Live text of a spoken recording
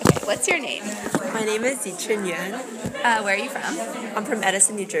What's your name? My name is Ziqin Yuan. Where are you from? I'm from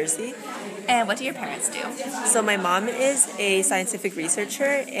Edison, New Jersey. And what do your parents do? So my mom is a scientific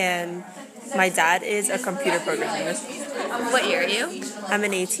researcher and my dad is a computer programmer. What year are you? I'm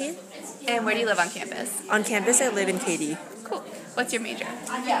an 18. And where do you live on campus? On campus, I live in KD. Cool. What's your major?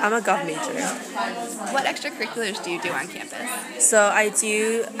 I'm a gov major. What extracurriculars do you do on campus? So I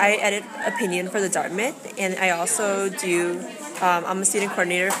edit opinion for the Dartmouth, and I also do, I'm a student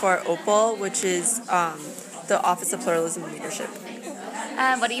coordinator for OPAL, which is the Office of Pluralism and Leadership.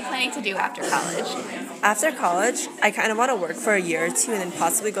 What are you planning to do after college? After college, I kind of want to work for a year or two and then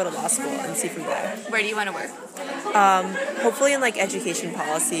possibly go to law school and see from there. Where do you want to work? Hopefully in like education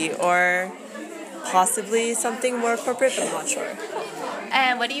policy or possibly something more corporate, but I'm not sure.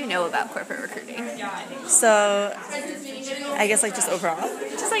 And what do you know about corporate recruiting? So, I guess like just overall?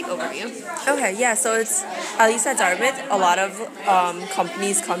 Just like overview. Okay, yeah, so it's, at least at Dartmouth, a lot of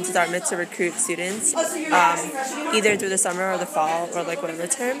companies come to Dartmouth to recruit students, either through the summer or the fall or like whatever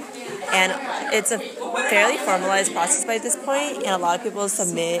term. And it's a fairly formalized process by this point, and a lot of people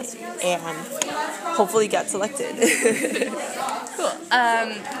submit and hopefully get selected. Cool.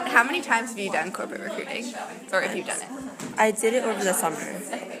 How many times have you done corporate recruiting? Or if you've done it? I did it over the summer.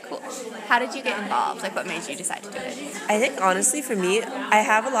 Cool. How did you get involved? Like, what made you decide to do it? I think, honestly, for me, I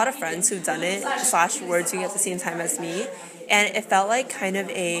have a lot of friends who've done it, / were doing it at the same time as me, and it felt like kind of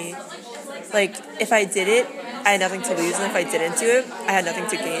like, if I did it, I had nothing to lose, and if I didn't do it, I had nothing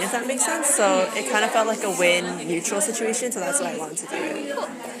to gain, if that makes sense. So it kind of felt like a win-neutral situation, so that's why I wanted to do it. Cool.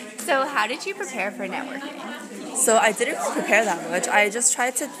 So how did you prepare for networking? So I didn't really prepare that much. I just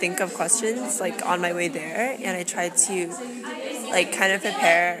tried to think of questions, like, on my way there, and I tried to, like, kind of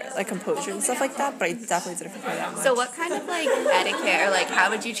prepare, like, composure and stuff like that, but I definitely didn't prepare that much. So what kind of, like, etiquette or, like, how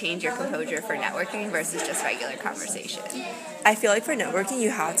would you change your composure for networking versus just regular conversation? I feel like for networking,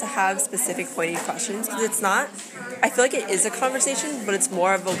 you have to have specific pointed questions, because it's not, I feel like it is a conversation, but it's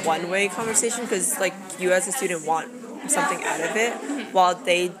more of a one-way conversation, because, like, you as a student want something out of it, while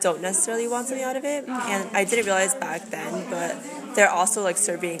they don't necessarily want something out of it. And I didn't realize back then, but they're also like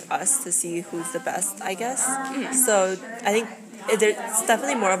surveying us to see who's the best, I guess. So I think it's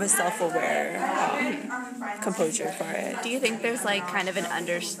definitely more of a self-aware composure for it. Do you think there's like kind of an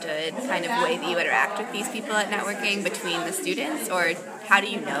understood kind of way that you interact with these people at networking between the students, or how do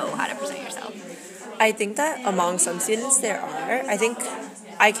you know how to present yourself? I think that among some students there are. I think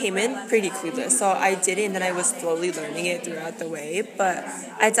I came in pretty clueless, so I did it and then I was slowly learning it throughout the way, but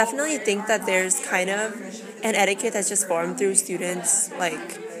I definitely think that there's kind of an etiquette that's just formed through students,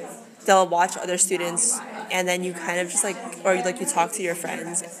 like they'll watch other students and then you kind of just like, or like you talk to your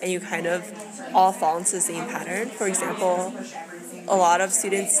friends and you kind of all fall into the same pattern. For example, a lot of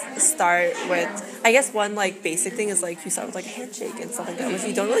students start with, I guess one like basic thing is like you start with like a handshake and stuff like that, which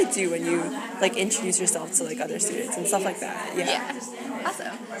you don't really do when you like introduce yourself to like other students and stuff like that. Yeah.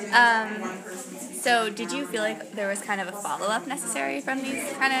 Awesome. So did you feel like there was kind of a follow-up necessary from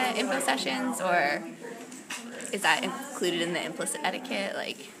these kind of info sessions, or is that included in the implicit etiquette?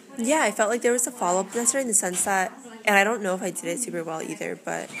 Like, yeah, I felt like there was a follow-up necessary in the sense that, and I don't know if I did it super well either,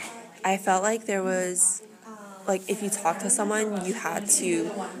 but I felt like there was, like, if you talk to someone, you had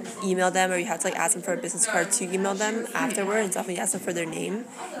to email them, or you had to like ask them for a business card to email them afterward, and definitely ask them for their name,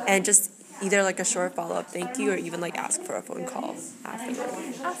 and just either like a short follow-up thank you or even like ask for a phone call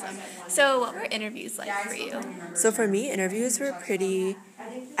afterward. Awesome. So what were interviews like for you? So for me, interviews were pretty,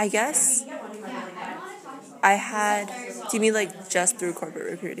 I guess, I had, do you mean like just through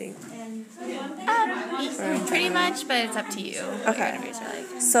corporate recruiting? Pretty much, but it's up to you. Okay. What interviews are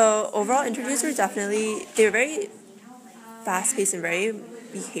like. So overall interviews were definitely, they were very fast-paced and very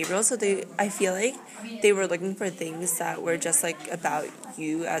behavioral, so I feel like they were looking for things that were just like about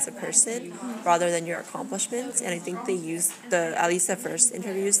you as a person rather than your accomplishments, and I think they used at least the first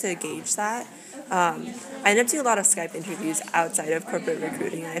interviews to gauge that. I ended up doing a lot of Skype interviews outside of corporate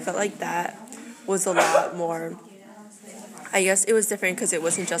recruiting, and I felt like that was a lot more, I guess it was different because it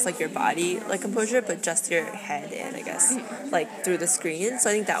wasn't just like your body like composure, but just your head and I guess like through the screen. So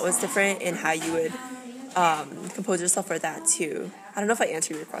I think that was different in how you would compose yourself for that too. I don't know if I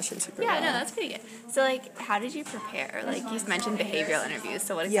answered your question super well. Yeah, no, that's pretty good. So like, how did you prepare? Like you mentioned behavioral interviews,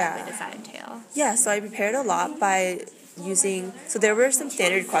 so what exactly does that entail? Yeah, so I prepared a lot by using, so there were some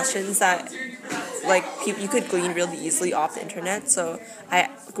standard questions that like you could glean really easily off the internet, so I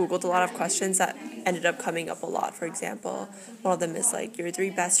googled a lot of questions that ended up coming up a lot. For example, one of them is like your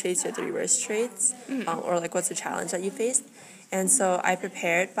 3 best traits, your 3 worst traits, or like what's a challenge that you faced. And so I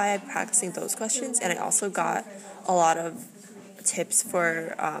prepared by practicing those questions, and I also got a lot of tips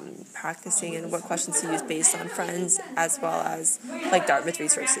for practicing and what questions to use based on friends, as well as like Dartmouth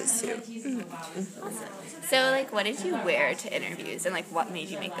resources too. So, like, what did you wear to interviews, and like, what made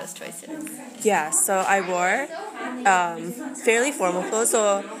you make those choices? Yeah, so I wore fairly formal clothes.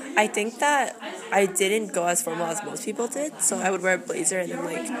 So I think that I didn't go as formal as most people did. So I would wear a blazer and then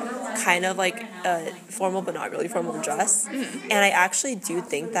like kind of like a formal but not really formal dress. And I actually do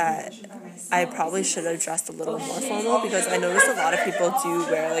think that I probably should have dressed a little more formal, because I noticed a lot of people do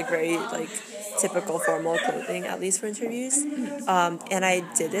wear like very like typical formal clothing, at least for interviews. And I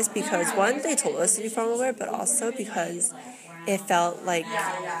did this because, one, they told us to do formal wear, but also because it felt like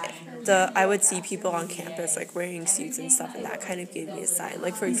I would see people on campus like wearing suits and stuff, and that kind of gave me a sign.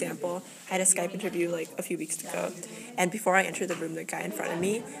 Like, for example, I had a Skype interview like a few weeks ago, and before I entered the room, the guy in front of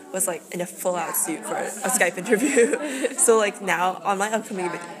me was like in a full out suit for a Skype interview. So like now on my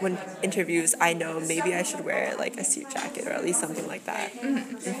upcoming interviews, I know maybe I should wear like a suit jacket or at least something like that.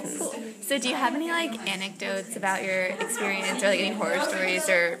 Cool. So do you have any like anecdotes about your experience, or like any horror stories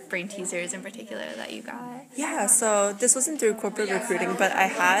or brain teasers in particular that you got? Yeah, so this wasn't through corporate recruiting, but I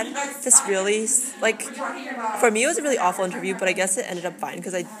had this really, like, for me it was a really awful interview, but I guess it ended up fine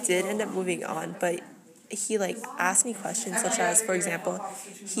because I did end up moving on. But he like asked me questions such as, for example,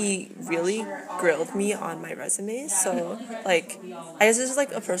 he really grilled me on my resume. So like, I guess this is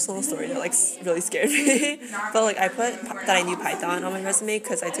like a personal story that like really scared me. But like, I put that I knew Python on my resume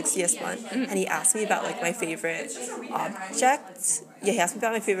because I took CS1, and he asked me about like my favorite object. Yeah, he asked me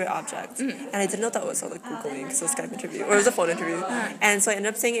about my favorite object, and I didn't know what that was. So I was like Googling, because it was a Skype interview, or it was a phone interview, and so I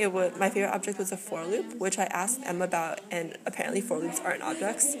ended up saying my favorite object was a for loop, which I asked Emma about, and apparently for loops aren't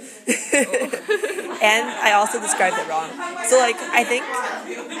objects. And I also described it wrong. So like, I think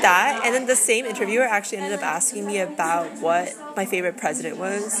that, and then the same interviewer actually ended up asking me about what my favorite president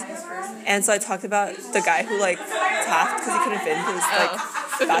was, and so I talked about the guy who like Taft, because he couldn't fit into his like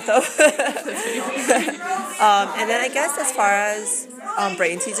bathtub. And then I guess as far as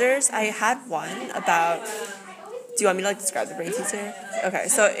brain teasers, I had one about. Do you want me to like describe the brain teaser? Okay,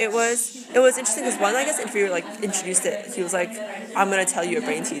 so it was interesting because one, I guess, interviewer like introduced it. He was like, "I'm gonna tell you a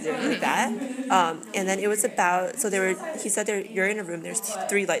brain teaser," like that. And then it was about, so he said you're in a room. There's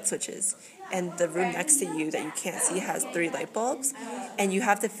 3 light switches, and the room next to you that you can't see has 3 light bulbs, and you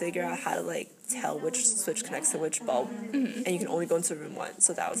have to figure out how to like tell which switch connects to which bulb, and you can only go into room 1.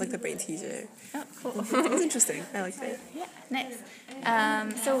 So that was like the brain teaser. Oh, cool. It was interesting. I liked it. Yeah, nice.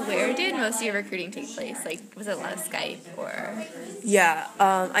 So where did most of your recruiting take place? Like, was it a lot of Skype or? Yeah,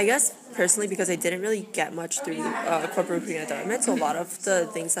 I guess personally because I didn't really get much through corporate recruiting at Dartmouth, so a lot of the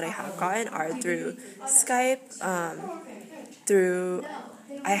things that I have gotten are through Skype,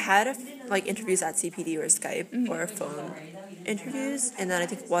 I had like interviews at CPD or Skype or phone interviews, and then I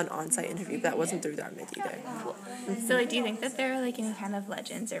think one on-site interview that wasn't through Dartmouth either. Cool. So like, do you think that there are like any kind of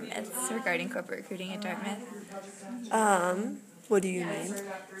legends or myths regarding corporate recruiting at Dartmouth? What do you mean?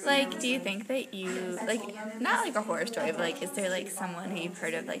 Like, do you think that you, like, not like a horror story, but like, is there like someone who you've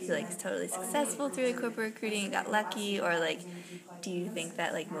heard of like who like is totally successful through like corporate recruiting and got lucky, or like, do you think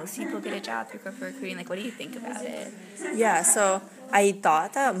that like most people get a job through corporate recruiting? Like, what do you think about it? Yeah, so I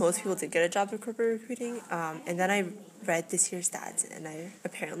thought that most people did get a job through corporate recruiting, and then I read this year's stats, and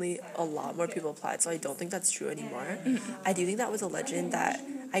apparently a lot more people applied, so I don't think that's true anymore. I do think that was a legend that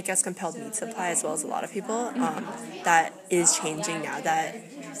I guess compelled me to apply, as well as a lot of people, that is changing now, that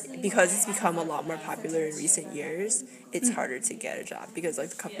because it's become a lot more popular in recent years, it's harder to get a job because like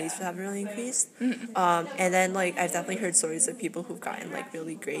the companies haven't really increased. And then like I've definitely heard stories of people who've gotten like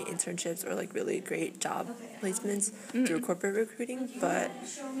really great internships or like really great job placements through corporate recruiting. But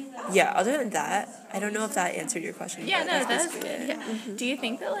yeah, other than that, I don't know if that answered your question. Yeah, no, that's good. Yeah. Do you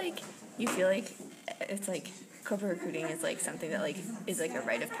think that like you feel like it's like corporate recruiting is like something that like is like a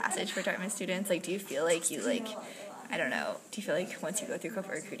rite of passage for Dartmouth students? Like, do you feel like you like, I don't know, do you feel like once you go through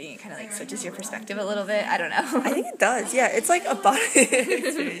corporate recruiting, it kind of like switches your perspective a little bit? I don't know. I think it does. Yeah, it's like a body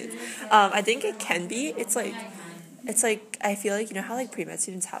experience. I think it can be. It's like I feel like, you know how like pre-med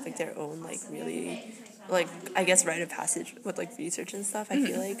students have like their own like really like, I guess, rite of passage with like research and stuff. I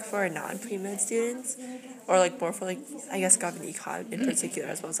feel like for non-pre-med students, or like more for like, I guess, gov and econ in particular,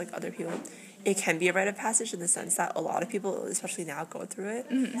 as well as like other people, it can be a rite of passage in the sense that a lot of people, especially now, go through it,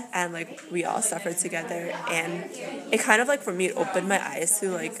 and like we all suffer together, and it kind of like, for me, it opened my eyes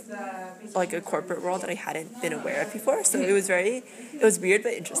to like a corporate world that I hadn't been aware of before. So it was weird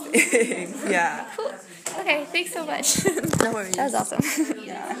but interesting. Yeah. Cool. Okay, thanks so much. No worries. That was awesome.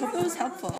 Yeah, I hope it was helpful.